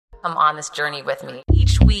Come on this journey with me.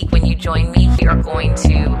 Each week when you join me, we are going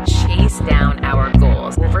to chase down our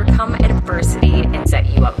goals, overcome adversity, and set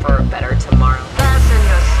you up for a better tomorrow. Fasten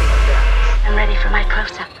your seatbelts. I'm ready for my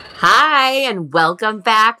close-up. Hi, and welcome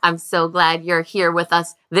back. I'm so glad you're here with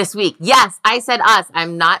us this week. Yes, I said us.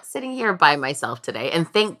 I'm not sitting here by myself today. And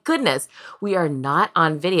thank goodness we are not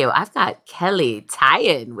on video. I've got Kelley,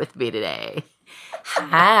 Tyan with me today.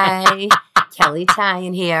 Hi, Kelley,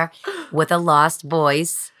 Tyan here with a lost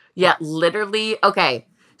voice. Yeah, literally. Okay,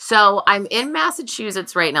 so I'm in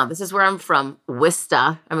Massachusetts right now. This is where I'm from,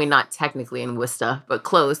 Worcester. I mean, not technically in Worcester, but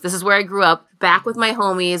close. This is where I grew up, back with my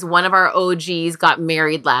homies. One of our OGs got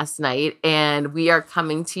married last night, and we are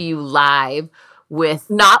coming to you live with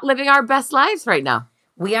not living our best lives right now.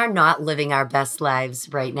 We are not living our best lives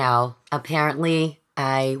right now. Apparently,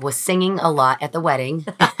 I was singing a lot at the wedding.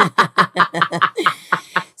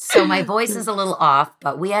 So my voice is a little off,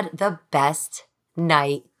 but we had the best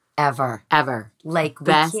night ever. Like,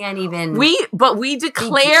 Best. we can't even... But we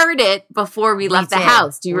declared it before we left the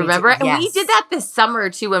house. Do you remember? Did, yes. And we did that this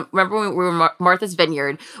summer too. Remember when we were Martha's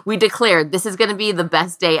Vineyard? We declared this is going to be the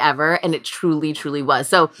best day ever. And it truly, truly was.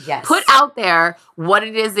 So Put out there what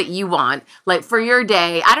it is that you want. Like for your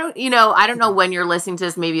day, I don't know when you're listening to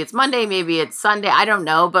this. Maybe it's Monday, maybe it's Sunday. I don't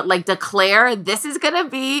know. But like declare this is going to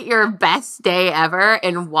be your best day ever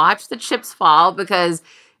and watch the chips fall because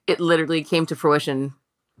it literally came to fruition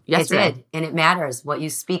yesterday. It did, and it matters what you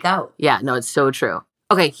speak out. Yeah, no, it's so true.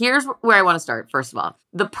 Okay, here's where I want to start, first of all.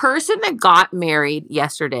 The person that got married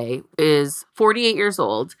yesterday is 48 years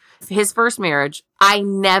old. His first marriage. I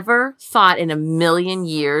never thought in a million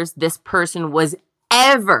years this person was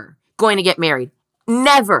ever going to get married.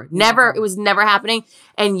 Never. It was never happening.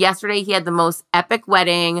 And yesterday he had the most epic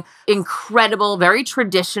wedding, incredible, very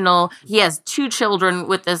traditional. He has 2 children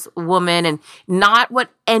with this woman and not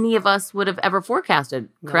what any of us would have ever forecasted,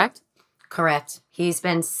 correct? Correct. He's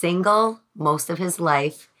been single most of his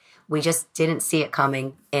life. We just didn't see it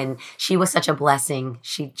coming. And she was such a blessing.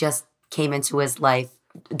 She just came into his life,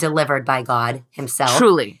 delivered by God himself.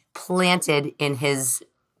 Truly. Planted in his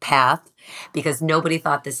path because nobody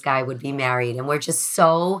thought this guy would be married. And we're just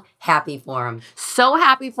so happy for him. So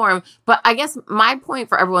happy for him. But I guess my point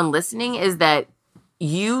for everyone listening is that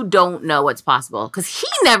you don't know what's possible because he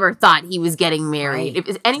never thought he was getting married. Right.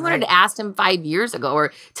 If anyone had asked him 5 years ago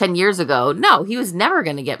or 10 years ago, no, he was never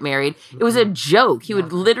going to get married. It was a joke. He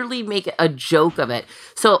would literally make a joke of it.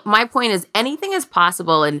 So my point is anything is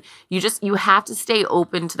possible and you have to stay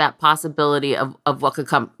open to that possibility of what could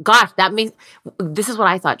come. Gosh, this is what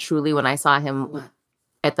I thought truly when I saw him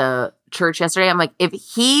at the church yesterday. I'm like, if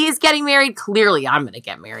he's getting married, clearly I'm going to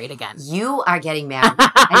get married again. You are getting married.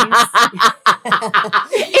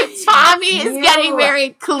 If Tommy is getting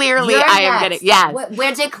married, clearly I am getting. Yes,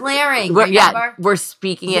 we're declaring. We're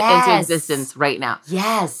speaking it into existence right now.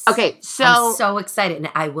 Yes. Okay, so I'm so excited,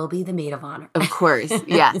 and I will be the maid of honor. Of course,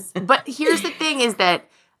 yes. But here's the thing: is that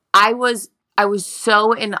I was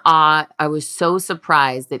so in awe. I was so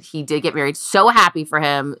surprised that he did get married. So happy for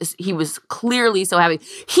him. He was clearly so happy.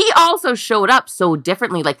 He also showed up so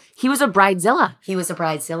differently. Like he was a bridezilla.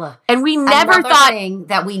 And we never thought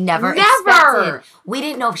that we never expected. We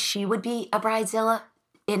didn't know if she would be a bridezilla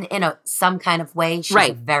in some kind of way. She's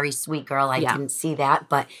a very sweet girl. I didn't see that,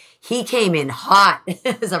 but he came in hot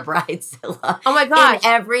as a bridezilla. Oh my gosh.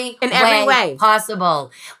 In every way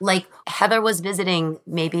possible. Like Heather was visiting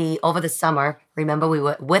maybe over the summer. Remember we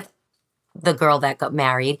were with the girl that got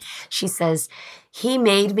married. She says, he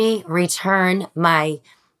made me return my,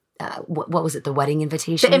 what was it? The wedding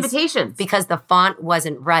invitations? The invitations. Because the font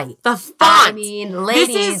wasn't right. The font. I mean,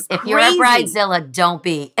 ladies, if you're a bridezilla, don't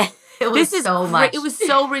be. It was so much. It was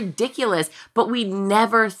so ridiculous, but we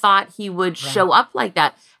never thought he would show up like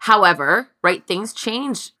that. However, things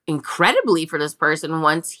changed incredibly for this person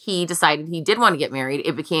once he decided he did want to get married.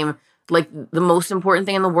 It became like the most important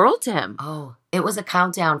thing in the world to him. Oh, it was a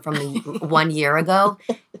countdown from 1 year ago,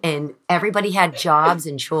 and everybody had jobs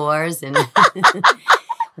and chores, and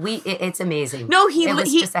it's amazing. No, it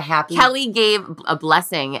was just a happy. Kelley gave a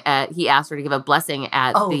blessing he asked her to give a blessing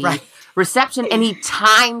at the reception, and he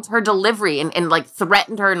timed her delivery and like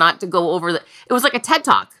threatened her not to go over it was like a TED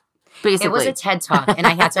Talk. Basically. It was a TED Talk, and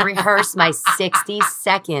I had to rehearse my 60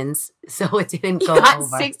 seconds so it didn't go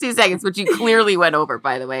over. 60 seconds, which you clearly went over,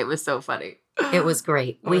 by the way. It was so funny. It was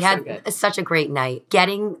great. We had such a great night.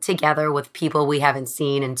 Getting together with people we haven't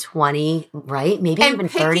seen in 20, right? Maybe even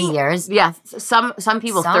 30 years. Yeah, some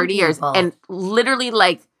people, 30 years. And literally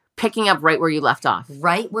like picking up right where you left off.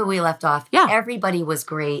 Right where we left off. Yeah. Everybody was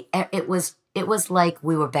great. It was like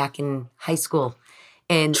we were back in high school.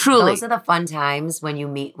 And Truly. those are the fun times when you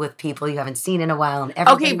meet with people you haven't seen in a while. And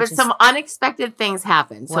everything Okay, but some unexpected things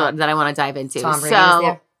happened that I want to dive into. Tom Brady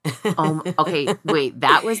was there? Okay, wait,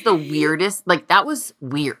 that was the weirdest. Like, that was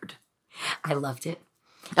weird. I loved it.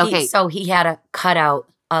 Okay. So he had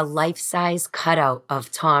a life-size cutout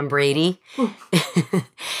of Tom Brady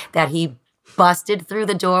that he busted through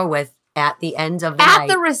the door with at the end of the night. At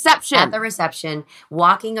the reception,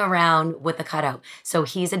 walking around with the cutout. So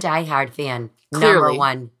he's a diehard fan. Clearly.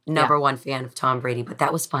 Number one fan of Tom Brady. But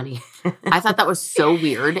that was funny. I thought that was so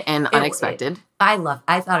weird and unexpected. I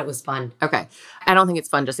thought it was fun. Okay. I don't think it's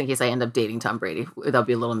fun just in case I end up dating Tom Brady. That'll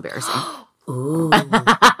be a little embarrassing. Ooh, I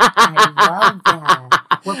love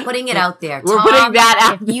that. We're putting it out there. We're Tom, putting that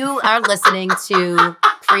out. If you are listening to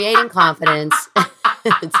Creating Confidence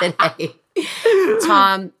today,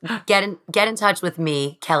 Tom, get in touch with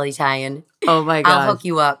me, Kelley Tyan. Oh my God. I'll hook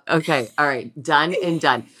you up. Okay. All right. Done and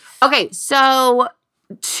done. Okay. So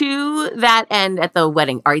to that end at the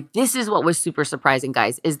wedding, all right, this is what was super surprising,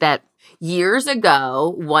 guys, is that years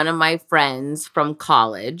ago, one of my friends from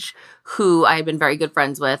college, who I had been very good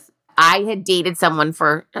friends with, I had dated someone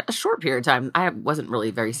for a short period of time. I wasn't really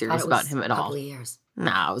very serious about him at all. A couple of years.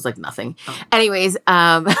 No, it was like nothing. Oh. Anyways,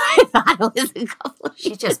 I thought it was a couple of years.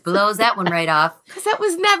 She just blows that one right off. Because it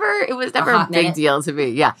was never a big deal to me.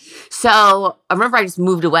 Yeah. So I remember I just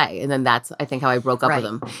moved away. And then that's, I think, how I broke up with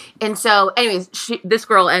him. And so anyways, this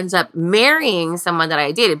girl ends up marrying someone that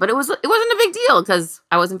I dated. But it wasn't a big deal because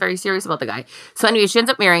I wasn't very serious about the guy. So anyway, she ends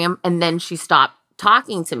up marrying him. And then she stopped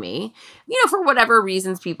talking to me, for whatever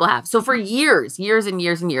reasons people have. So for years and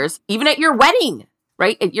years and years, even at your wedding,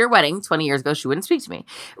 right? At your wedding 20 years ago, she wouldn't speak to me.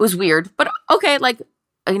 It was weird, but okay,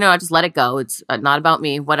 I just let it go. It's not about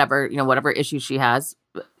me, whatever issues she has.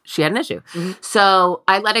 She had an issue. Mm-hmm. So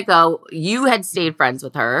I let it go. You had stayed friends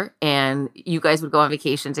with her and you guys would go on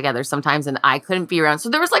vacation together sometimes and I couldn't be around. So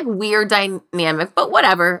there was weird dynamic, but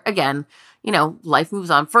whatever. Again, life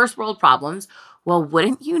moves on. First world problems. Well,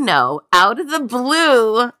 wouldn't you know, out of the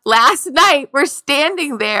blue, last night, we're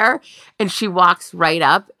standing there and she walks right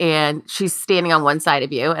up and she's standing on one side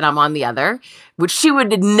of you and I'm on the other, which she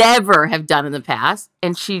would never have done in the past.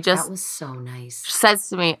 And she just that was so nice. Says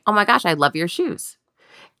to me, "Oh my gosh, I love your shoes."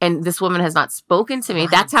 And this woman has not spoken to me.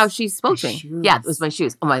 That's how she spoke to me. Shoes. Yeah, it was my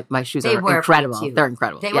shoes. Oh, my shoes are incredible. Cute. They're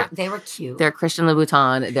incredible. They were cute. They're Christian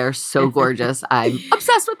Louboutin. They're so gorgeous. I'm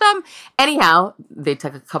obsessed with them. Anyhow, they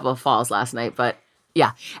took a couple of falls last night, but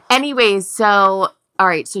yeah. Anyways, so, all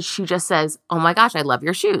right. So she just says, "Oh my gosh, I love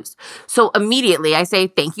your shoes." So immediately I say,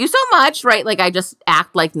 "Thank you so much," right? I just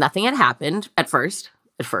act like nothing had happened at first,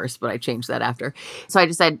 but I changed that after. So I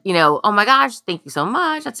just said, "Oh my gosh, thank you so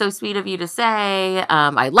much. That's so sweet of you to say.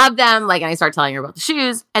 I love them." And I started telling her about the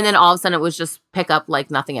shoes. And then all of a sudden it was just pick up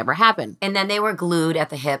like nothing ever happened. And then they were glued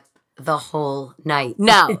at the hip the whole night.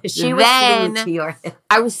 No. She was glued to your hip.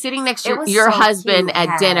 I was sitting next to your husband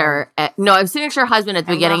at dinner. I was sitting next to your husband at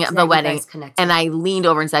the beginning of the wedding. And I leaned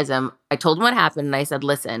over and said to him, I told him what happened. And I said,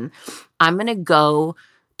 "Listen, I'm going to go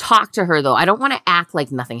talk to her, though. I don't want to act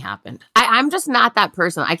like nothing happened. I'm just not that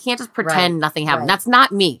person. I can't just pretend nothing happened. That's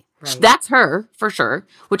not me. Right. That's her, for sure,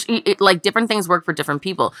 which, different things work for different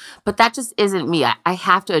people. But that just isn't me. I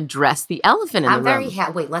have to address the elephant in the room. I'm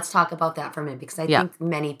very wait, let's talk about that for a minute, because I think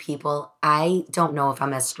many people, I don't know if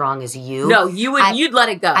I'm as strong as you. No, you'd let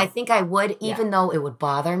it go. I think I would, even though it would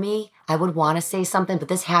bother me. I would want to say something, but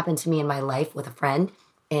this happened to me in my life with a friend,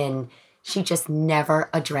 and she just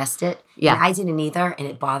never addressed it. Yeah. And I didn't either, and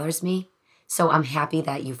it bothers me. So I'm happy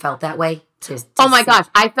that you felt that way. Oh my gosh.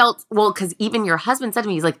 I felt, because even your husband said to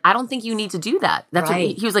me, he's like, "I don't think you need to do that." That's what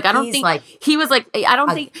he was like, I don't think, he was like, I don't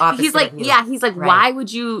think, he's like, he's like, why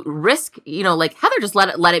would you risk, Heather, just let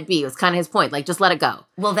it be. It was kind of his point. Just let it go.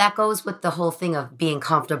 Well, that goes with the whole thing of being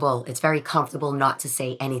comfortable. It's very comfortable not to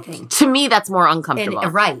say anything. To me, that's more uncomfortable.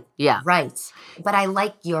 Right. Yeah. Right. But I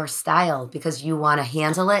like your style because you want to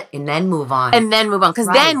handle it and then move on. Because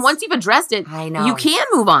then once you've addressed it, I know. You can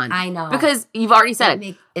move on. I know. Because you've already said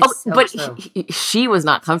it. But she was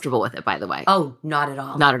not comfortable with it, by the way. Oh, not at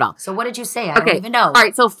all. Not at all. So what did you say? I don't even know. All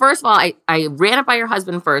right. So first of all, I ran it by your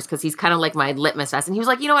husband first because he's kind of like my litmus test. And he was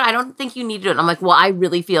like, "You know what? I don't think you need to do it." And I'm like, "Well, I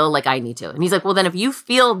really feel like I need to." And he's like, "Well, then if you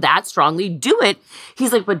feel that strongly, do it."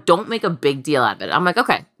 He's like, "But don't make a big deal out of it." I'm like,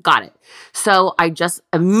 "Okay, got it." So I just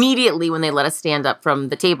immediately, when they let us stand up from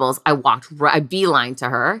the tables, I beeline to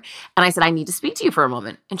her and I said, "I need to speak to you for a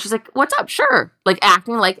moment." And she's like, "What's up?" Sure.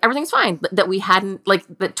 Acting like everything's fine, that we hadn't,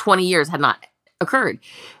 that 20 years had not occurred.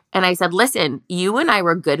 And I said, "Listen, you and I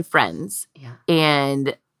were good friends. Yeah.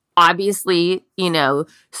 And obviously,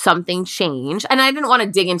 something changed. And I didn't want to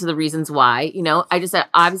dig into the reasons why, I just said,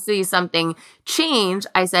 obviously something changed.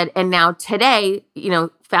 I said, and now today,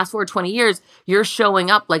 fast forward 20 years, you're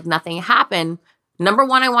showing up like nothing happened. Number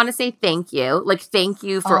one, I want to say thank you. Like, thank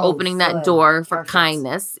you for opening that door for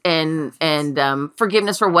kindness and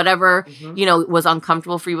forgiveness for whatever, was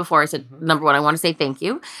uncomfortable for you before. I said, number one, I want to say thank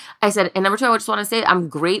you. I said, and number two, I just want to say I'm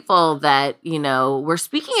grateful that, we're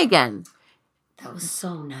speaking again. That was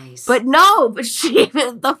so nice. But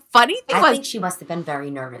the funny thing was, I think she must have been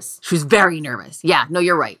very nervous. She was very nervous. Yeah, no,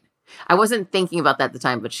 you're right. I wasn't thinking about that at the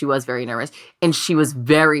time, but she was very nervous. And she was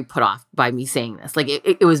very put off by me saying this. Like,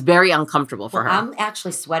 it was very uncomfortable for her. I'm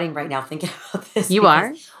actually sweating right now thinking about this. You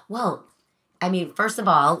are? Well, I mean, first of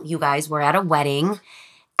all, you guys were at a wedding.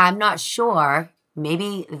 I'm not sure.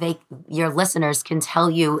 Maybe your listeners can tell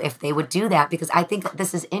you if they would do that, because I think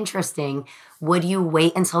this is interesting. Would you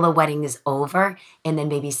wait until the wedding is over and then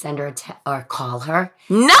maybe send her or call her?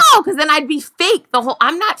 No, because then I'd be fake.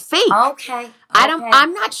 I'm not fake. Okay.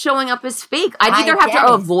 I'm not showing up as fake. I'd either have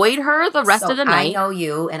to avoid her the rest of the night. I know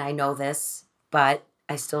you and I know this, but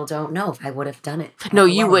I still don't know if I would have done it. No,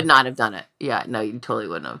 you would not have done it. Yeah, no, you totally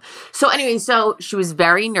wouldn't have. So anyway, so she was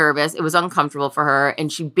very nervous. It was uncomfortable for her.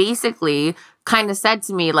 And she basically kind of said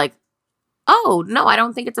to me like, oh, no, I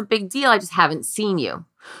don't think it's a big deal. I just haven't seen you,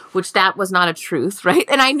 which that was not a truth, right?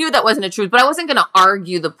 And I knew that wasn't a truth, but I wasn't going to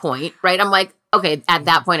argue the point, right? I'm like, okay, at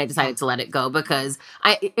that point, I decided to let it go because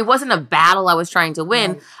it wasn't a battle I was trying to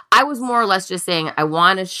win. Right. I was more or less just saying, I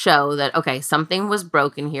want to show that, okay, something was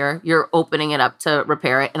broken here. You're opening it up to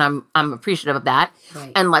repair it. And I'm appreciative of that.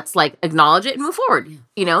 Right. And let's acknowledge it and move forward,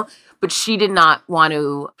 But she did not want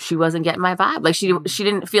to, she wasn't getting my vibe. Like she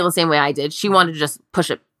didn't feel the same way I did. She wanted to just push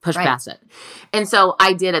past it. And so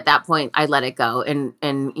I did at that point, I let it go. And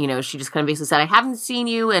she just kind of basically said, I haven't seen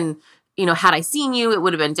you. And, had I seen you, it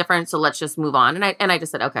would have been different. So let's just move on. And I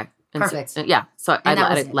just said, okay. And perfect. So I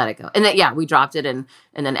let it go. And then, we dropped it and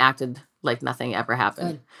then acted like nothing ever happened.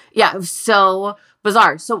 Good. Yeah. It was so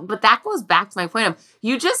bizarre. But that goes back to my point of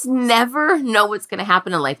you just never know what's going to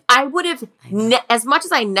happen in life. I would have, as much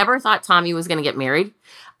as I never thought Tommy was going to get married,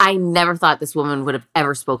 I never thought this woman would have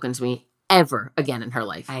ever spoken to me ever again in her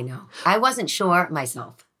life. I know. I wasn't sure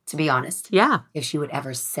myself, to be honest. Yeah. If she would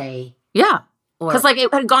ever say. Yeah. Because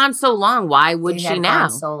it had gone so long. Why would she now? Gone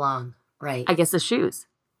so long. Right. I guess the shoes.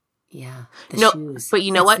 Yeah. Shoes. But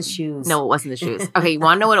you know what? The shoes. No, it wasn't the shoes. Okay, you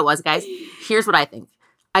want to know what it was, guys? Here's what I think.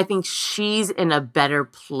 I think she's in a better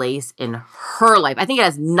place in her life. I think it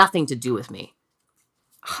has nothing to do with me.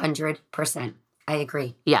 100%. I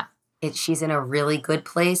agree. Yeah. She's in a really good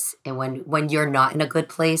place. And when you're not in a good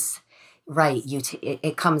place, right,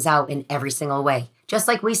 it comes out in every single way. Just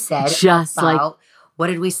like we said. What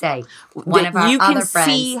did we say? One of our you can other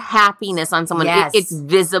friends, see happiness on someone. Yes. It's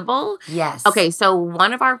visible. Yes. Okay, so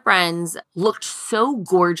one of our friends looked so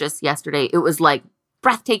gorgeous yesterday. It was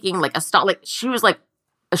breathtaking, she was like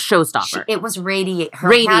a showstopper. It was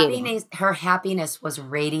her happiness was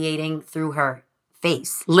radiating through her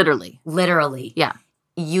face. Literally. Yeah.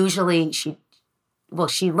 Usually she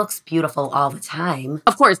looks beautiful all the time.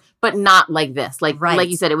 Of course, but not like this. Like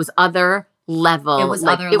you said, it was other level. It was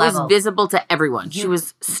other level. It was visible to evereveryone. She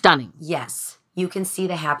was stunning. Yes. You can see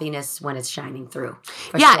the happiness when it's shining through.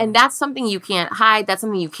 Yeah, sure. And that's something you can't hide. That's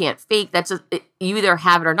something you can't fake. That's just, you either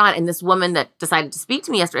have it or not. And this woman that decided to speak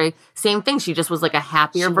to me yesterday, same thing. She just was like a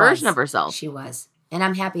happier version of herself. She was. And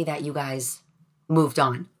I'm happy that you guys moved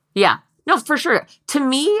on. Yeah. No, for sure. To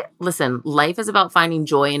me, listen, life is about finding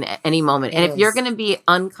joy in any moment. And if you're going to be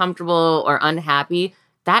uncomfortable or unhappy,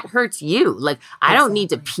 that hurts you. I don't need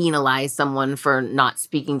to penalize someone for not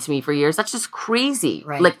speaking to me for years. That's just crazy.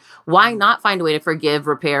 Right. Why not find a way to forgive,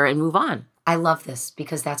 repair, and move on? I love this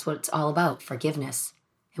because that's what it's all about, forgiveness.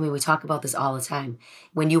 I mean, we talk about this all the time.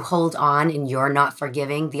 When you hold on and you're not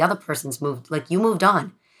forgiving, the other person's moved, you moved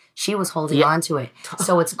on. She was holding on to it.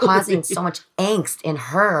 So it's causing so much angst in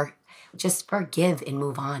her. Just forgive and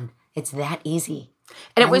move on. It's that easy.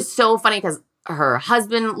 And it was so funny because her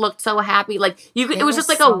husband looked so happy. It was just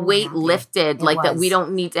like a weight lifted, that we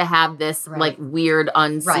don't need to have this weird,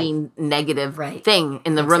 unseen, negative thing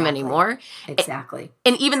in the room anymore. Exactly.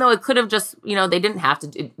 And even though it could have just, they didn't have to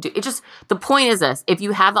do it. Just the point is this: if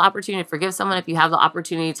you have the opportunity to forgive someone, if you have the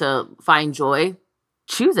opportunity to find joy,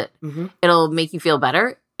 choose it. Mm-hmm. It'll make you feel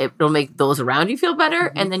better. It'll make those around you feel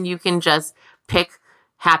better, and then you can just pick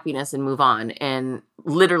happiness and move on. And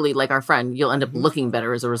literally, like our friend, you'll end up looking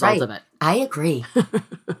better as a result of it. I agree.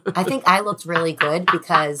 I think I looked really good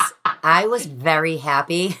because I was very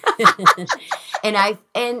happy.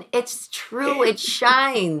 and it's true, it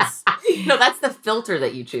shines. No, that's the filter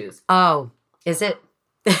that you choose. Oh, is it?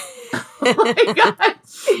 Oh my God.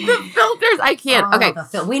 The filters. I can't. Okay.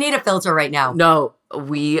 We need a filter right now. No,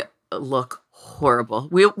 we look horrible.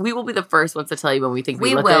 We will be the first ones to tell you when we think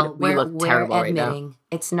we look good. We look terrible right now.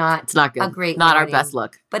 It's not good. a great Not morning, our best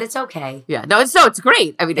look. but it's okay. Yeah. No, it's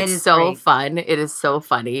great. I mean, it's so great. fun. It is so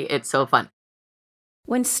funny. It's so fun.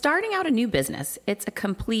 When starting out a new business, it's a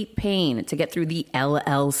complete pain to get through the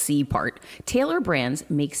LLC part. Taylor Brands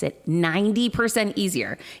makes it 90%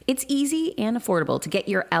 easier. It's easy and affordable to get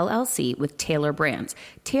your LLC with Taylor Brands.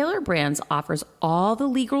 Taylor Brands offers all the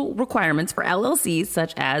legal requirements for LLCs,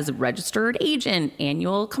 such as registered agent,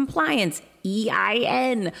 annual compliance,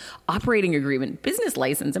 EIN, operating agreement, business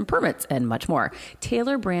license, and permits, and much more.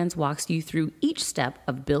 Taylor Brands walks you through each step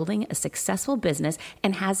of building a successful business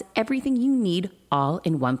and has everything you need all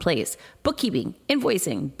in one place. Bookkeeping,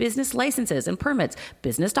 invoicing, business licenses and permits,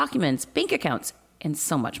 business documents, bank accounts, and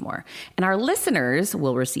so much more. And our listeners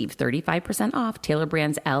will receive 35% off Taylor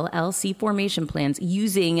Brands LLC formation plans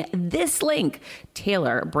using this link,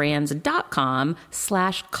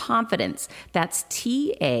 taylorbrands.com/confidence. That's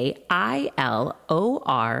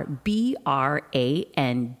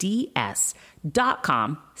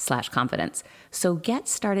TAILORBRANDS.com/confidence. So get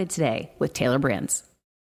started today with Taylor Brands.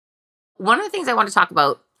 One of the things I want to talk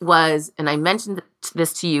about was, and I mentioned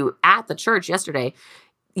this to you at the church yesterday.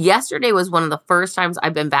 Yesterday was one of the first times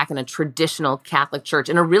I've been back in a traditional Catholic church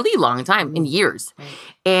in a really long time, in years. Right.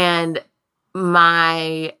 And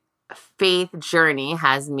my faith journey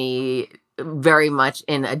has me very much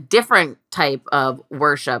in a different type of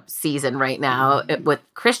worship season right now. With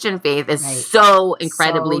Christian faith is so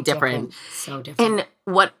incredibly different. So different. And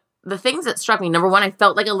what the things that struck me, number one, I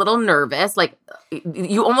felt like a little nervous. Like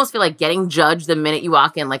you almost feel like getting judged the minute you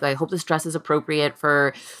walk in. Like, I hope this dress is appropriate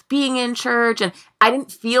for being in church. And I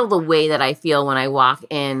didn't feel the way that I feel when I walk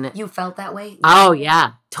in. You felt that way? Oh,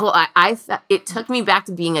 yeah. It took me back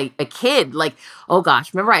to being a kid. Like, oh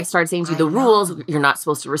gosh, remember I started saying to you the rules. You're not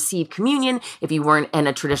supposed to receive communion if you weren't in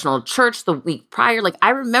a traditional church the week prior. Like, I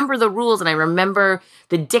remember the rules and I remember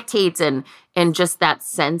the dictates and just that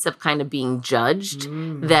sense of kind of being judged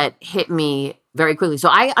that hit me very quickly. So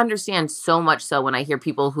I understand so much so when I hear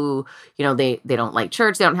people who, they don't like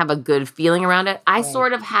church, they don't have a good feeling around it. I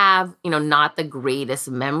sort of have, not the greatest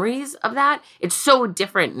memories of that. It's so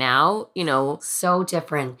different now, So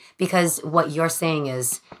different, because what you're saying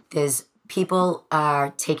is people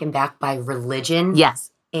are taken back by religion.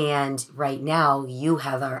 Yes. And right now you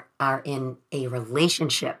are in a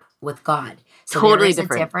relationship with God. So totally there is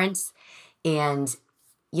different. A difference. And,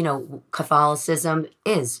 Catholicism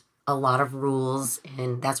is a lot of rules,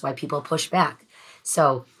 and that's why people push back.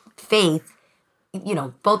 So faith,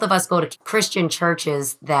 both of us go to Christian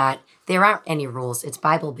churches that there aren't any rules. It's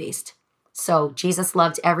Bible-based. So Jesus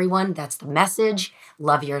loved everyone. That's the message.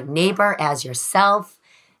 Love your neighbor as yourself.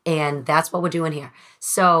 And that's what we're doing here.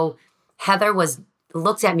 So Heather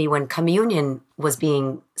looked at me when communion was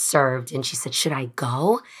being served, and she said, "Should I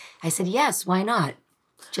go?" I said, "Yes, why not?"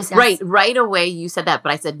 Just right away you said that,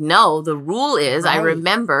 but I said, no, the rule is, I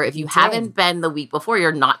remember, if you haven't been the week before,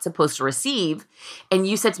 you're not supposed to receive. And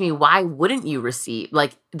you said to me, why wouldn't you receive?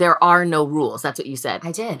 Like, there are no rules. That's what you said.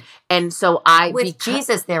 I did. And so with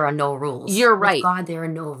Jesus, there are no rules. You're right. With God, there are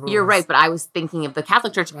no rules. You're right. But I was thinking of the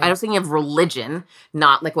Catholic Church. Right. I was thinking of religion,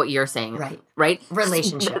 not like what you're saying. Right.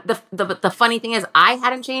 Relationship. The funny thing is, I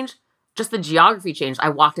hadn't changed. Just the geography changed. I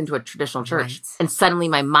walked into a traditional church and suddenly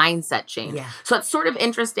my mindset changed. Yeah. So it's sort of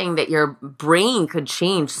interesting that your brain could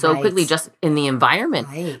change so quickly just in the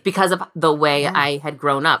environment because of the way I had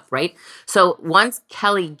grown up, right? So once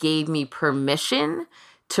Kelley gave me permission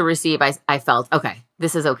to receive, I felt, okay,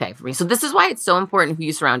 this is okay for me. So this is why it's so important who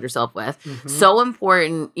you surround yourself with. Mm-hmm. So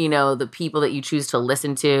important, the people that you choose to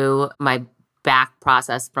listen to. My back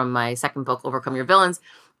process from my second book, Overcome Your Villains,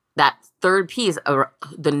 that third piece,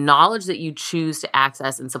 the knowledge that you choose to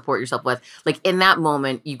access and support yourself with, like in that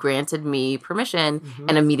moment, you granted me permission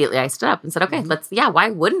and immediately I stood up and said, okay, why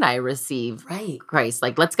wouldn't I receive Christ?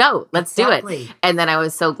 Like, let's go, let's do it. And then I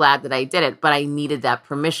was so glad that I did it, but I needed that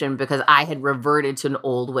permission because I had reverted to an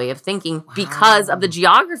old way of thinking because of the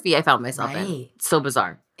geography I found myself in. It's so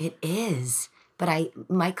bizarre. It is. But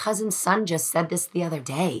my cousin's son just said this the other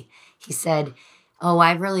day. He said, oh,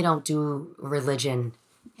 I really don't do religion.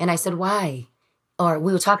 And I said, why? Or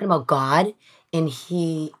we were talking about God, and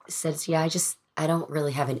he says, yeah, I don't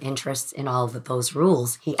really have an interest in all of those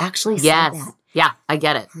rules. He actually said that. Yeah, I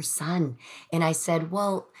get it. Her son. And I said,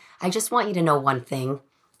 well, I just want you to know one thing.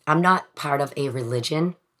 I'm not part of a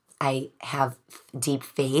religion. I have deep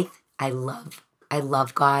faith. I love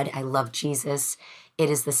God. I love Jesus. It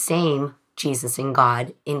is the same Jesus and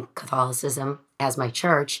God in Catholicism as my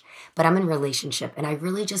church, but I'm in relationship. And I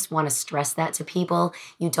really just want to stress that to people.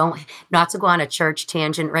 You don't, not to go on a church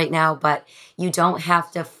tangent right now, but you don't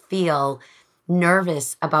have to feel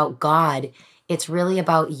nervous about God. It's really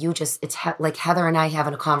about you like Heather and I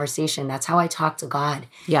having a conversation. That's how I talk to God.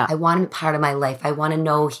 Yeah. I want him part of my life. I want to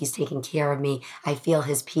know he's taking care of me. I feel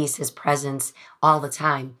his peace, his presence all the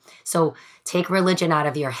time. So take religion out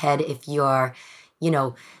of your head if you're,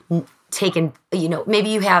 maybe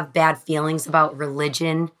you have bad feelings about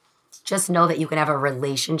religion. Just know that you can have a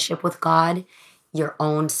relationship with God, your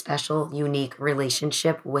own special, unique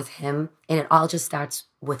relationship with him. And it all just starts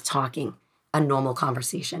with talking, a normal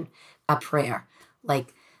conversation. A prayer,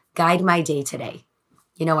 like guide my day today.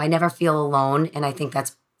 I never feel alone. And I think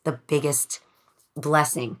that's the biggest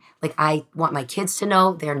blessing. Like I want my kids to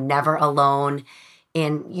know they're never alone.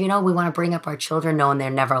 And, we want to bring up our children knowing they're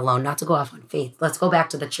never alone, not to go off on faith. Let's go back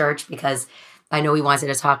to the church because I know we wanted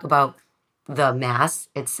to talk about the Mass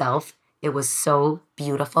itself. It was so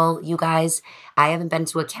beautiful, you guys. I haven't been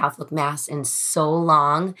to a Catholic Mass in so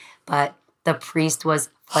long, but the priest was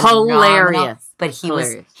phenomenal. Hilarious. But he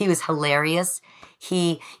was hilarious.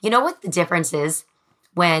 You know what the difference is?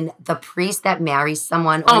 When the priest that marries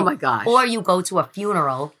someone, oh my gosh, or you go to a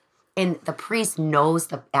funeral and the priest knows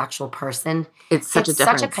the actual person. It's such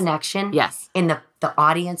a connection. Yes. And the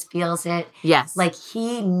audience feels it. Yes. Like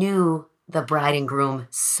he knew the bride and groom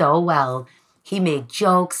so well. He made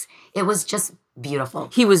jokes. It was just beautiful.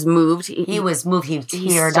 He was moved. He was moved. He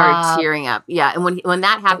started up. Tearing up. Yeah, and when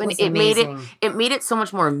that happened, it made it so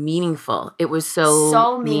much more meaningful. It was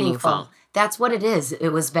so meaningful. That's what it is. It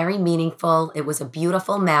was very meaningful. It was a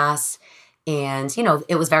beautiful Mass. And,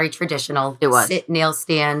 it was very traditional. It was. Sit, nail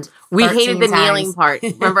stand. We hated the times. kneeling part.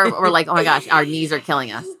 Remember, we're like, oh my gosh, our knees are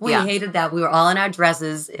killing us. We hated that. We were all in our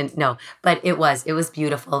dresses. And but it was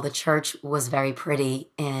beautiful. The church was very pretty.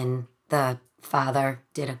 And the father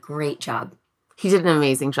did a great job. He did an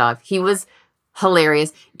amazing job. He was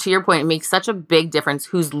hilarious. To your point, it makes such a big difference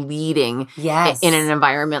who's leading in an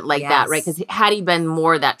environment like that, right? Because had he been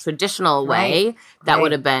more that traditional way, that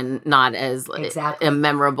would have been not as a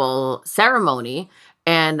memorable ceremony.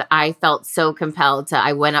 And I felt so compelled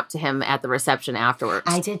I went up to him at the reception afterwards.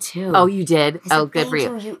 I did too. Oh, you did? Oh, good for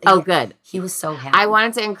you. Good. He was so happy. I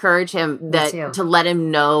wanted to encourage him to let him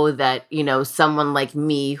know that, someone like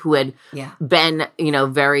me who had been,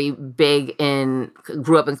 very big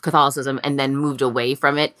grew up in Catholicism and then moved away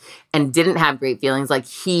from it and didn't have great feelings. Like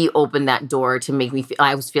he opened that door to make me feel,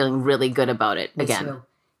 I was feeling really good about it again. Me too.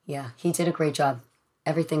 Yeah, he did a great job.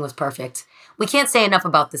 Everything was perfect. We can't say enough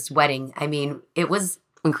about this wedding. I mean, it was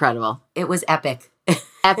incredible. It was epic.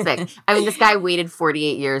 Epic. I mean, this guy waited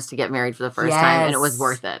 48 years to get married for the first time, and it was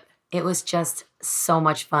worth it. It was just so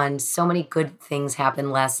much fun. So many good things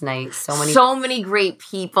happened last night. So many great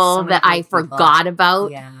people that I forgot about.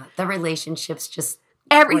 Yeah, the relationships just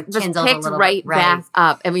just picked right back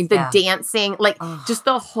up. I mean, the dancing, just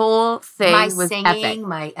the whole thing was epic.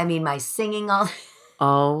 My singing all.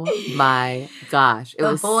 Oh my gosh.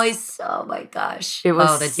 The voice, oh my gosh. It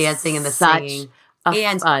was the dancing and the such singing.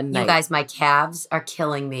 A fun night. You guys, my calves are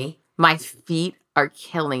killing me. My feet are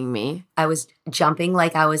killing me. I was jumping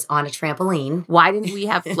like I was on a trampoline. Why didn't we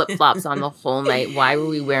have flip-flops on the whole night? Why were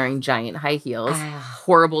we wearing giant high heels?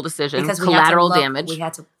 Horrible decision. Because collateral damage. We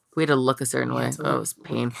had to look a certain way. Oh, it was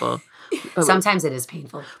painful. Sometimes it is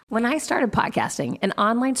painful. When I started podcasting, an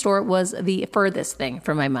online store was the furthest thing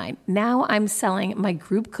from my mind. Now I'm selling my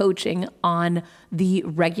group coaching on the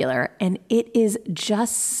regular, and it is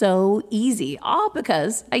just so easy, all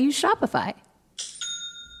because I use Shopify.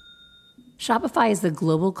 Shopify is the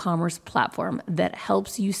global commerce platform that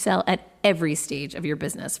helps you sell at every stage of your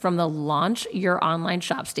business, from the launch your online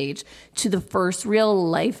shop stage to the first real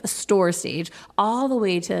life store stage, all the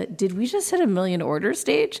way to, did we just hit 1 million orders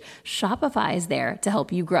stage? Shopify is there to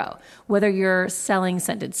help you grow. Whether you're selling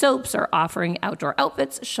scented soaps or offering outdoor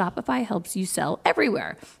outfits, Shopify helps you sell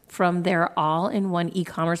everywhere. From their all-in-one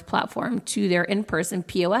e-commerce platform to their in-person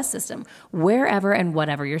POS system, wherever and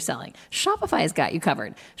whatever you're selling, Shopify's got you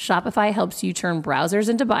covered. Shopify helps you turn browsers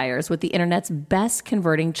into buyers with the internet's best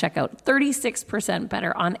converting checkout, 36%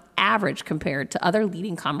 better on average compared to other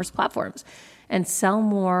leading commerce platforms, and sell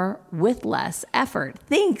more with less effort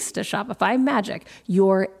thanks to Shopify Magic,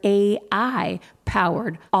 your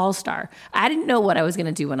AI-powered all-star. I didn't know what I was going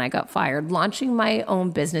to do when I got fired. Launching my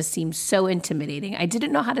own business seemed so intimidating. I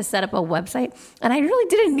didn't know how to set up a website, and I really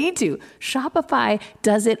didn't need to. Shopify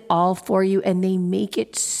does it all for you, and they make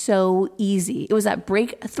it so easy. It was that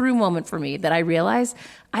breakthrough moment for me that I realized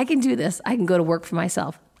I can do this. I can go to work for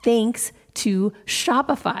myself thanks to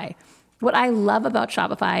Shopify. What I love about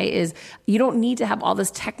Shopify is you don't need to have all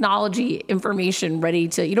this technology information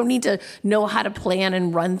you don't need to know how to plan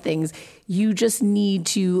and run things. You just need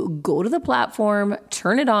to go to the platform,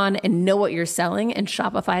 turn it on, and know what you're selling, and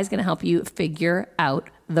Shopify is going to help you figure out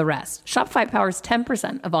the rest. Shopify powers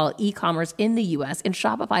 10% of all e-commerce in the U.S., and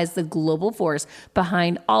Shopify is the global force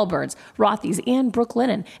behind Allbirds, Rothy's, and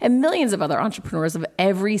Brooklinen, and millions of other entrepreneurs of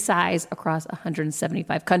every size across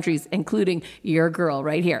 175 countries, including your girl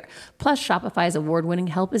right here. Plus, Shopify's award-winning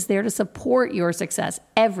help is there to support your success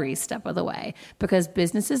every step of the way, because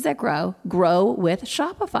businesses that grow with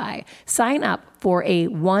Shopify. Sign up for a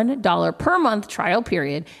 $1 per month trial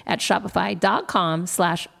period at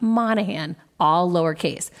shopify.com/Monahan, all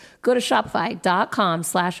lowercase. Go to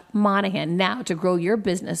shopify.com/Monahan now to grow your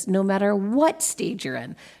business no matter what stage you're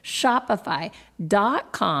in.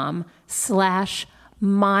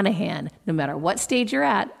 Shopify.com/Monahan. No matter what stage you're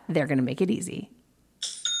at, they're going to make it easy.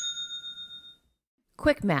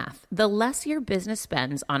 Quick math. The less your business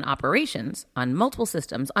spends on operations, on multiple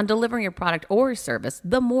systems, on delivering your product or service,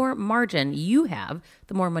 the more margin you have,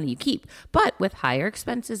 the more money you keep. But with higher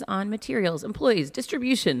expenses on materials, employees,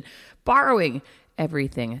 distribution, borrowing,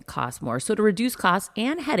 everything costs more. So to reduce costs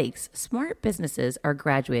and headaches, smart businesses are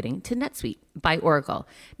graduating to NetSuite by Oracle.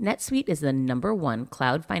 NetSuite is the #1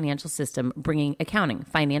 cloud financial system, bringing accounting,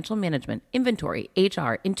 financial management, inventory,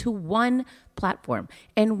 HR into one platform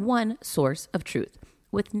and one source of truth.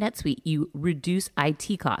 With NetSuite, you reduce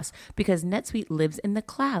IT costs because NetSuite lives in the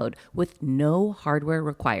cloud with no hardware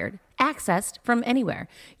required, accessed from anywhere.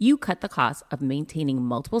 You cut the cost of maintaining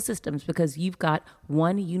multiple systems because you've got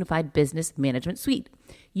one unified business management suite.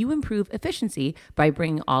 You improve efficiency by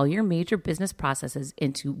bringing all your major business processes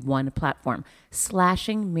into one platform,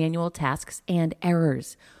 slashing manual tasks and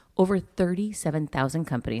errors. Over 37,000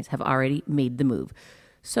 companies have already made the move.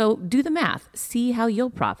 So do the math. See how you'll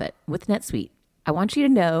profit with NetSuite. I want you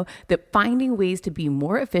to know that finding ways to be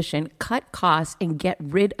more efficient, cut costs, and get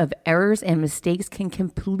rid of errors and mistakes can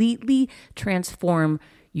completely transform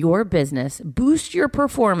your business, boost your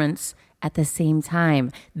performance at the same time.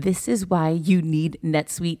 This is why you need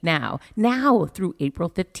NetSuite now. Now through April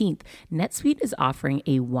 15th, NetSuite is offering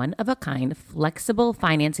a one-of-a-kind flexible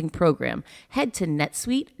financing program. Head to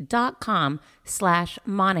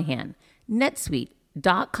netsuite.com/Monahan.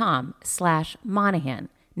 netsuite.com/Monahan.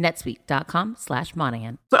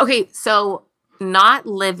 netsuite.com/Monahan. But okay, so not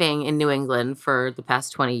living in New England for the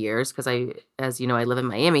past 20 years, because as you know, I live in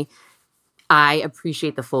Miami, I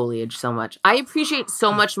appreciate the foliage so much. I appreciate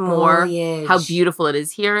so much more how beautiful it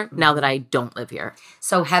is here now that I don't live here.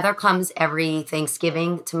 So Heather comes every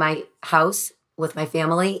Thanksgiving to my house with my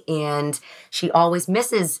family, and she always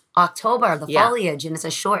misses October, the foliage, and it's a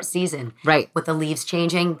short season. Right. With the leaves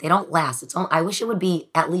changing, they don't last. I wish it would be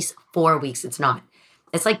at least 4 weeks. It's not.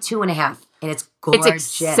 It's like 2.5, and it's gorgeous.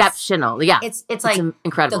 It's exceptional. Yeah. It's like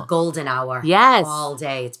incredible. The golden hour. Yes. All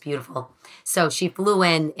day. It's beautiful. So she flew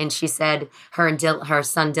in, and she said her and her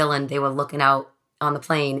son Dylan, they were looking out on the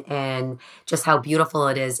plane and just how beautiful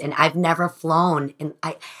it is. And I've never flown. And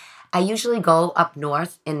I usually go up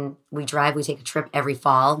north, and we take a trip every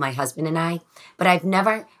fall, my husband and I. But I've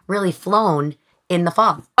never really flown in the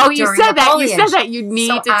fall. Oh, you said that. You said that you need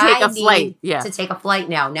to take a flight. Yeah. To take a flight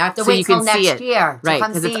now. Now I have to wait till next year. Right.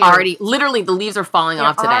 Because it's already, literally, the leaves are falling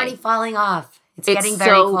off today. They're already falling off. It's getting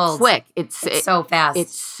very cold. Quick. It's so fast.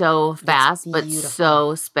 It's so fast, but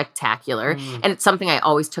so spectacular. And it's something I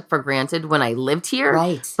always took for granted when I lived here.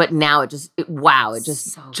 Right. But now it just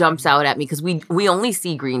jumps out at me because we only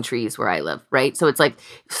see green trees where I live, right? So it's like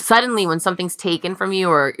suddenly when something's taken from you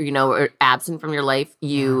or absent from your life,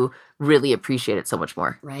 you really appreciate it so much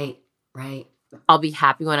more. Right. I'll be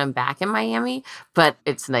happy when I'm back in Miami, but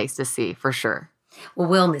it's nice to see for sure. Well,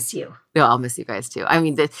 we'll miss you. No, I'll miss you guys too. I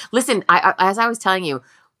mean, listen, as I was telling you,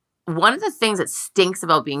 one of the things that stinks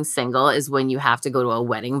about being single is when you have to go to a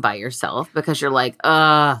wedding by yourself because you're like,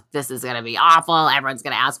 this is going to be awful. Everyone's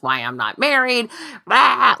going to ask why I'm not married.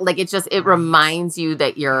 Blah. Like it reminds you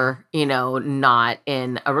that you're, not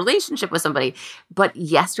in a relationship with somebody. But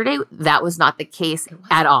yesterday, that was not the case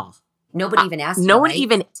at all. Nobody even asked me. No one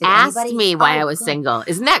even asked me why I was single.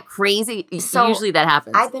 Isn't that crazy? So usually that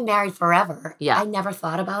happens. I've been married forever. Yeah. I never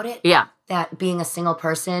thought about it. Yeah. That being a single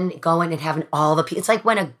person, going and having all the people. It's like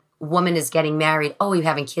when a woman is getting married. Oh, are you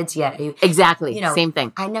having kids yet? Exactly. Same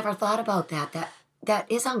thing. I never thought about that.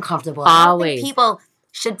 That is uncomfortable. Always. I think people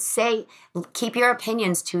should keep your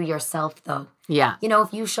opinions to yourself, though. Yeah.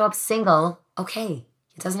 If you show up single, okay.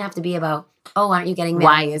 It doesn't have to be about, aren't you getting married?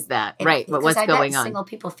 Why is that? Right. But what's going on? Single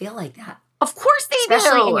people feel like that. Of course they do.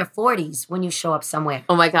 Especially in your 40s when you show up somewhere.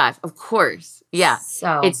 Oh my gosh, of course. Yeah.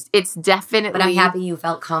 So it's definitely. But I'm happy you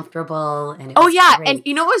felt comfortable. And Great. And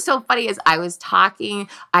you know what's so funny is I was talking,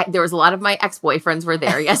 there was a lot of my ex-boyfriends were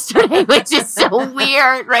there yesterday, which is so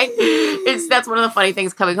weird, right? That's one of the funny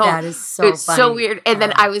things coming home. That is so It's funny. so weird. And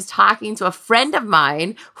then I was talking to a friend of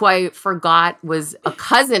mine who I forgot was a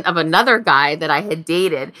cousin of another guy that I had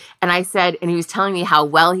dated. And I said, and he was telling me how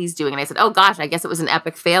well he's doing. And I said, oh gosh, I guess it was an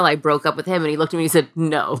epic fail. I broke up with him. And he looked at me and he said,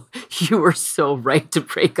 no, you were so right to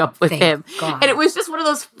break up with him. God. And it was just one of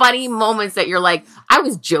those funny moments that you're like, I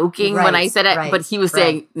was joking when I said it, but he was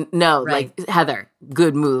saying, no, like, Heather,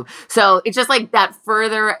 good move. So it's just like that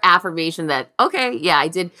further affirmation that, okay, yeah, I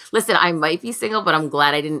did. Listen, I might be single, but I'm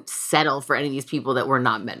glad I didn't settle for any of these people that were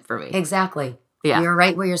not meant for me. Exactly. Yeah. You're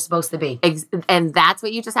right where you're supposed to be. And that's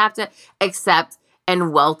what you just have to accept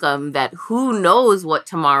and welcome, that who knows what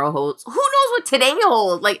tomorrow holds? Who knows what today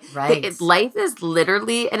holds? Like, life is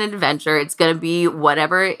literally an adventure. It's going to be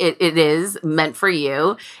whatever it is meant for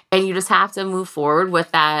you. And you just have to move forward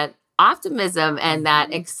with that optimism and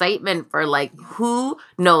that excitement for like, who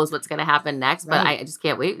knows what's going to happen next. But I just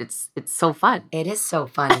can't wait. It's so fun. It is so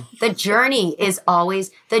fun. The journey is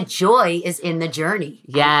always, the joy is in the journey.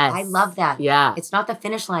 Yes. I love that. Yeah. It's not the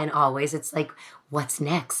finish line always. It's like, what's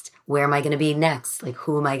next? Where am I going to be next? Like,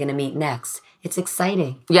 who am I going to meet next? It's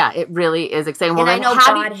exciting. Yeah, it really is exciting. Well, and I know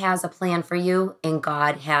God has a plan for you, and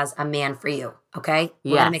God has a man for you. Okay?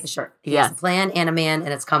 We're going to make a shirt. He has a plan and a man,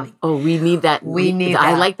 and it's coming. Oh, we need that. We need that.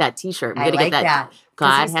 I like that t-shirt. We got to get that.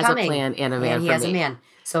 God has a plan and a man for me. He has a man.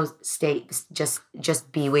 So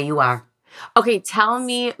just be where you are. Okay, tell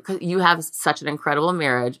me, because you have such an incredible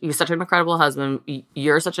marriage. You're such an incredible husband.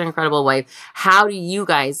 You're such an incredible wife. How do you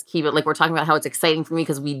guys keep it? Like, we're talking about how it's exciting for me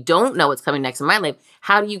because we don't know what's coming next in my life.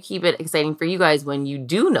 How do you keep it exciting for you guys when you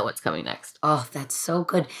do know what's coming next? Oh, that's so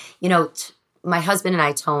good. You know, my husband and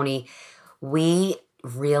I, Tony, we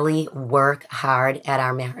really work hard at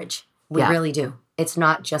our marriage. We really do. It's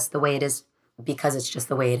not just the way it is because it's just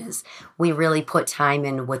the way it is. We really put time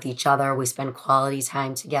in with each other. We spend quality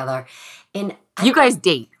time together. And you guys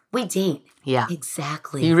date. We date. Yeah.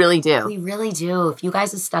 Exactly. You really do. We really do. If you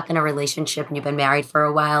guys are stuck in a relationship and you've been married for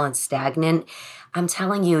a while and stagnant, I'm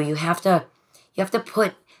telling you, you have to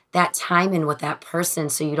put that time in with that person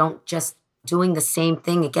so you don't just doing the same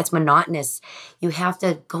thing. It gets monotonous. You have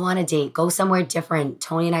to go on a date, go somewhere different.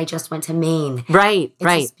 Tony and I just went to Maine. Right, it's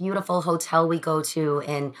this beautiful hotel we go to,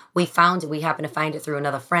 and we happen to find it through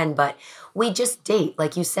another friend, but we just date.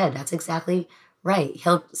 Like you said, that's exactly right.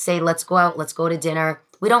 He'll say, let's go out, let's go to dinner.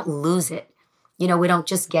 We don't lose it. You know, we don't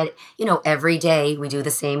just get, every day we do the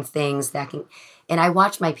same things and I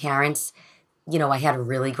watch my parents, I had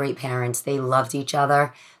really great parents. They loved each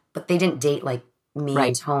other, but they didn't date like me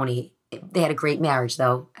and Tony. They had a great marriage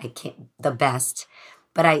though. The best,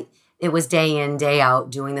 but it was day in, day out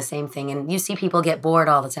doing the same thing. And you see people get bored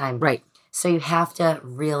all the time. Right. So you have to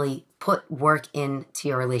really put work into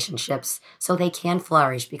your relationships so they can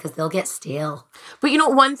flourish because they'll get stale. But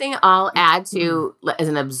one thing I'll add to as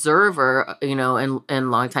an observer,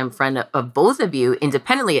 and longtime friend of both of you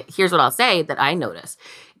independently, here's what I'll say that I notice.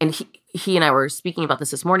 And he and I were speaking about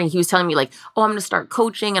this morning. He was telling me like, oh, I'm going to start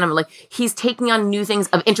coaching. And I'm like, he's taking on new things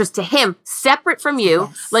of interest to him, separate from you,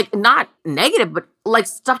 like not negative, but like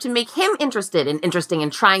stuff to make him interested and interesting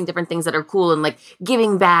and trying different things that are cool and like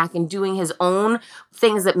giving back and doing his own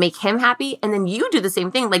things that make him happy. And then you do the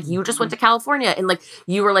same thing. Like you just went to California and like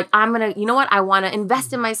you were like, I'm going to, you know what? I want to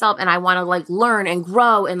invest in myself and I want to like learn and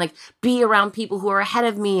grow and like be around people who are ahead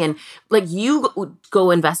of me. And like you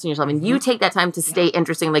go invest in yourself and you take that time to stay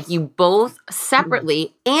interesting. Like you both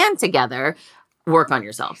separately and together work on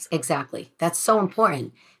yourselves. Exactly. That's so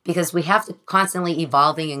important because we have to constantly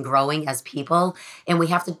evolving and growing as people, and we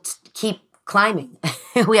have to keep climbing.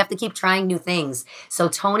 We have to keep trying new things. So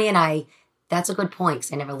Tony and I, that's a good point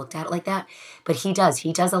because I never looked at it like that, but he does.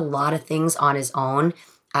 He does a lot of things on his own.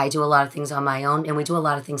 I do a lot of things on my own, and we do a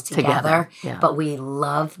lot of things together. Yeah. But we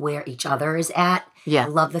love where each other is at. Yeah.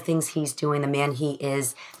 Love the things he's doing, the man he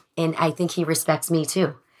is. And I think he respects me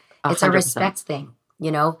too. 100%. It's a respect thing,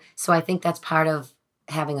 So I think that's part of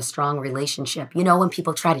having a strong relationship. When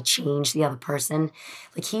people try to change the other person,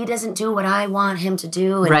 like he doesn't do what I want him to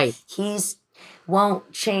do. And he's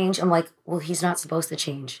won't change. I'm like, well, he's not supposed to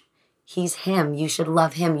change. He's him. You should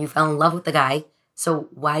love him. You fell in love with the guy. So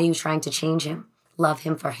why are you trying to change him? Love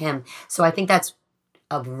him for him. So I think that's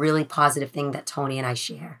a really positive thing that Tony and I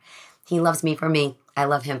share. He loves me for me. I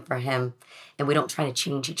love him for him. And we don't try to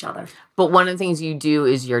change each other. But one of the things you do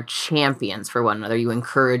is you're champions for one another. You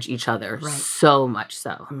encourage each other so much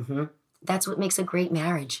so. Mm-hmm. That's what makes a great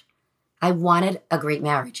marriage. I wanted a great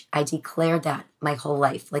marriage. I declared that my whole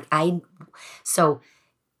life. So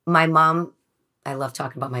my mom, I love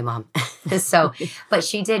talking about my mom. But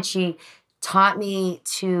she taught me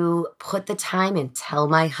to put the time in, tell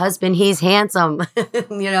my husband he's handsome,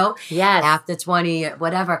 Yes. After 20,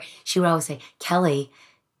 whatever. She would always say, Kelley,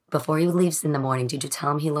 before he leaves in the morning, did you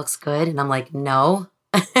tell him he looks good? And I'm like, no,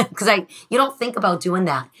 because you don't think about doing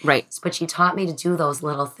that. Right. But she taught me to do those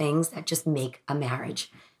little things that just make a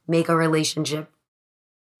marriage, make a relationship.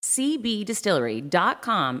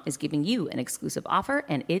 CBDistillery.com is giving you an exclusive offer,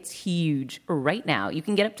 and it's huge. Right now, you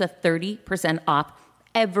can get up to 30% off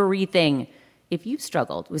everything. If you've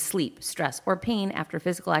struggled with sleep, stress, or pain after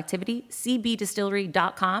physical activity,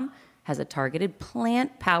 CBDistillery.com has a targeted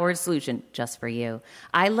plant-powered solution just for you.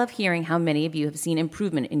 I love hearing how many of you have seen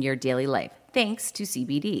improvement in your daily life thanks to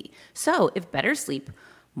CBD. So if better sleep,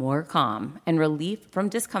 more calm, and relief from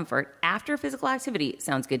discomfort after physical activity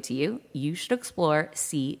sounds good to you, you should explore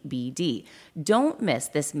CBD. Don't miss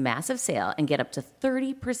this massive sale and get up to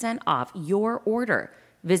 30% off your order.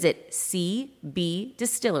 Visit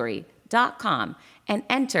cbdistillery.com and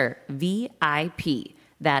enter VIP.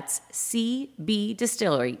 That's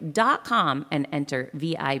cbdistillery.com and enter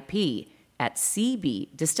VIP at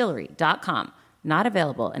cbdistillery.com. Not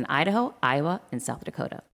available in Idaho, Iowa, and South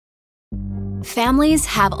Dakota. Families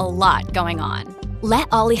have a lot going on. Let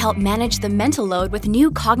Ollie help manage the mental load with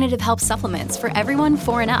new cognitive help supplements for everyone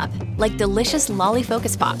 4 and up, like delicious Lolly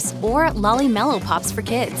Focus Pops or Lolly Mellow Pops for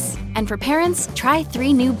kids. And for parents, try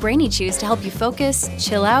 3 new Brainy Chews to help you focus,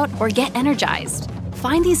 chill out, or get energized.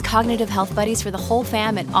 Find these cognitive health buddies for the whole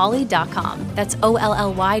fam at ollie.com. That's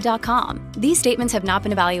OLLY.com. These statements have not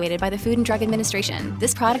been evaluated by the Food and Drug Administration.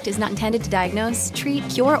 This product is not intended to diagnose, treat,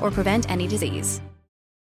 cure, or prevent any disease.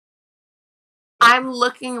 I'm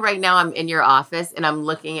looking right now, I'm in your office and I'm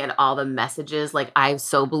looking at all the messages. Like, I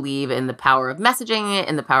so believe in the power of messaging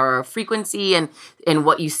and the power of frequency and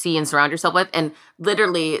what you see and surround yourself with. And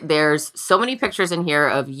literally there's so many pictures in here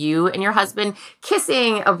of you and your husband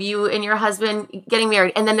kissing, of you and your husband getting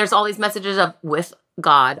married. And then there's all these messages of with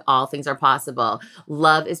God, all things are possible.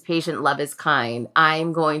 Love is patient. Love is kind.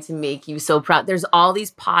 I'm going to make you so proud. There's all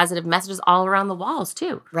these positive messages all around the walls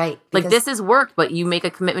too. Right. Like, this is work, but you make a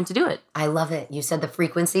commitment to do it. I love it. You said the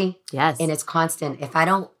frequency. Yes. And it's constant. If I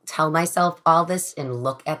don't tell myself all this and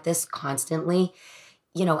look at this constantly,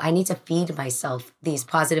 I need to feed myself these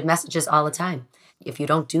positive messages all the time. If you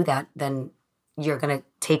don't do that, then you're going to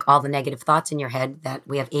take all the negative thoughts in your head that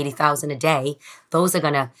we have 80,000 a day. Those are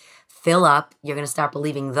going to fill up. You're going to start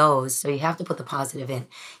believing those. So you have to put the positive in.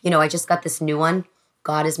 I just got this new one.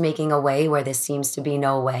 God is making a way where there seems to be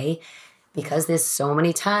no way, because there's so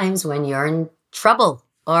many times when you're in trouble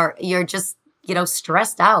or you're just,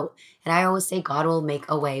 stressed out. And I always say God will make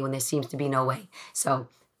a way when there seems to be no way. So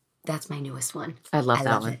that's my newest one. I love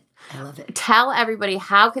that one. I love it. Tell everybody,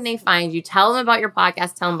 how can they find you? Tell them about your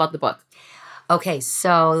podcast. Tell them about the book. Okay,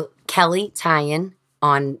 so Kelley, Tyan,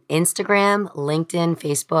 on Instagram, LinkedIn,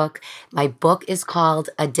 Facebook. My book is called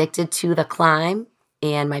Addicted to the Climb,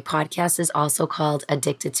 and my podcast is also called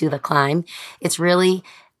Addicted to the Climb. It's really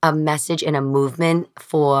a message and a movement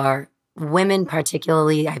for women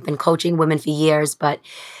particularly. I've been coaching women for years, but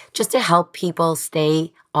just to help people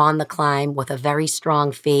stay on the climb with a very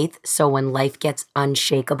strong faith, so when life gets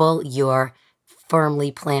unshakable, you're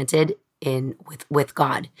firmly planted in with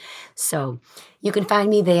God. So you can find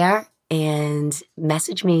me there. And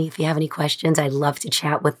message me if you have any questions. I'd love to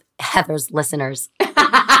chat with Heather's listeners. And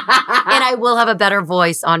I will have a better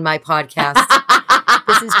voice on my podcast.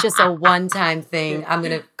 This is just a one-time thing. I'm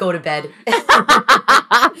going to go to bed.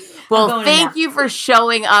 Well, thank you for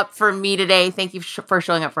showing up for me today. Thank you for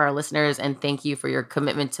showing up for our listeners. And thank you for your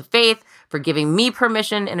commitment to faith, for giving me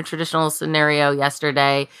permission in a traditional scenario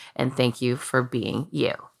yesterday. And thank you for being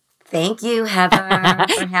you. Thank you, Heather,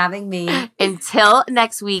 for having me. Until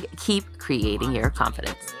next week, keep creating your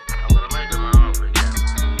confidence.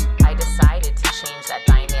 I decided to change that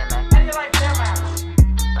dynamic.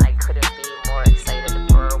 I couldn't be more excited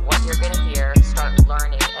for what you're going to hear. Start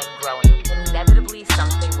learning and growing. Inevitably,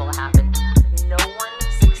 something will happen. No one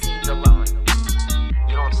succeeds alone.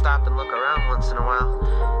 You don't stop and look around once in a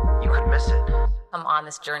while, you could miss it. Come on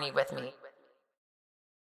this journey with me.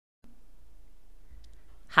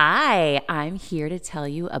 Hi, I'm here to tell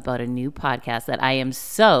you about a new podcast that I am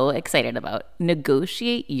so excited about,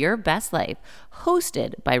 Negotiate Your Best Life,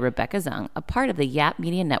 hosted by Rebecca Zung, a part of the Yap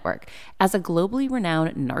Media Network. As a globally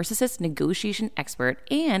renowned narcissist negotiation expert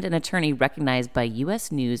and an attorney recognized by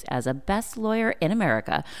U.S. News as a best lawyer in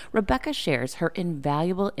America, Rebecca shares her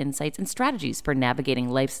invaluable insights and strategies for navigating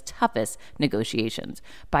life's toughest negotiations.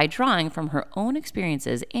 By drawing from her own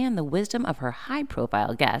experiences and the wisdom of her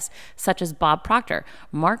high-profile guests, such as Bob Proctor,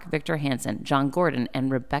 Mark Victor Hansen, John Gordon,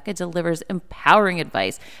 and Rebecca delivers empowering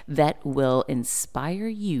advice that will inspire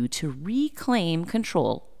you to reclaim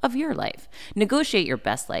control of your life. Negotiate Your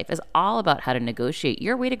Best Life is all about how to negotiate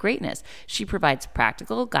your way to greatness. She provides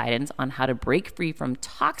practical guidance on how to break free from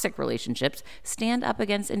toxic relationships, stand up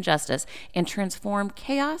against injustice, and transform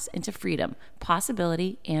chaos into freedom,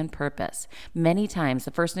 possibility, and purpose. Many times,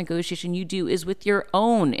 the first negotiation you do is with your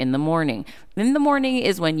own in the morning. In the morning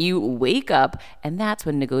is when you wake up, and that's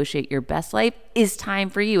when Negotiate Your Best Life is time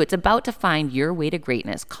for you. It's about to find your way to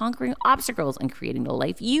greatness, conquering obstacles and creating the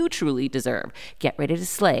life you truly deserve. Get ready to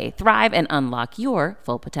slay, thrive, and unlock your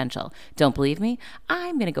full potential. Don't believe me?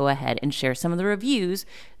 I'm going to go ahead and share some of the reviews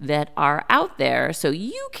that are out there so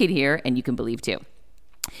you can hear and you can believe too.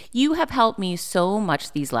 You have helped me so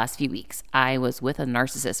much these last few weeks. I was with a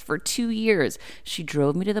narcissist for 2 years. She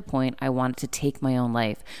drove me to the point I wanted to take my own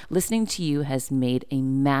life. Listening to you has made a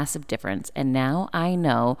massive difference, and now I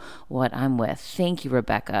know what I'm with. Thank you,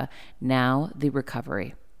 Rebecca. Now the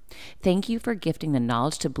recovery. Thank you for gifting the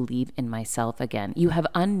knowledge to believe in myself again. You have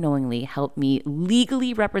unknowingly helped me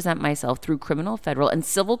legally represent myself through criminal, federal, and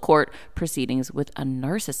civil court proceedings with a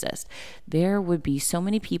narcissist. There would be so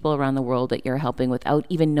many people around the world that you're helping without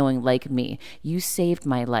even knowing, like me. You saved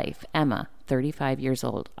my life. Emma, 35 years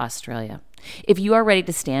old, Australia. If you are ready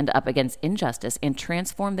to stand up against injustice and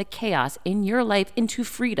transform the chaos in your life into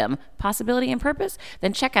freedom, possibility, and purpose,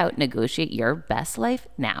 then check out Negotiate Your Best Life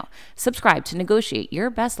now. Subscribe to Negotiate Your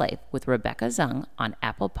Best Life with Rebecca Zung on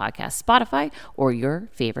Apple Podcasts, Spotify, or your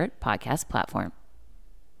favorite podcast platform.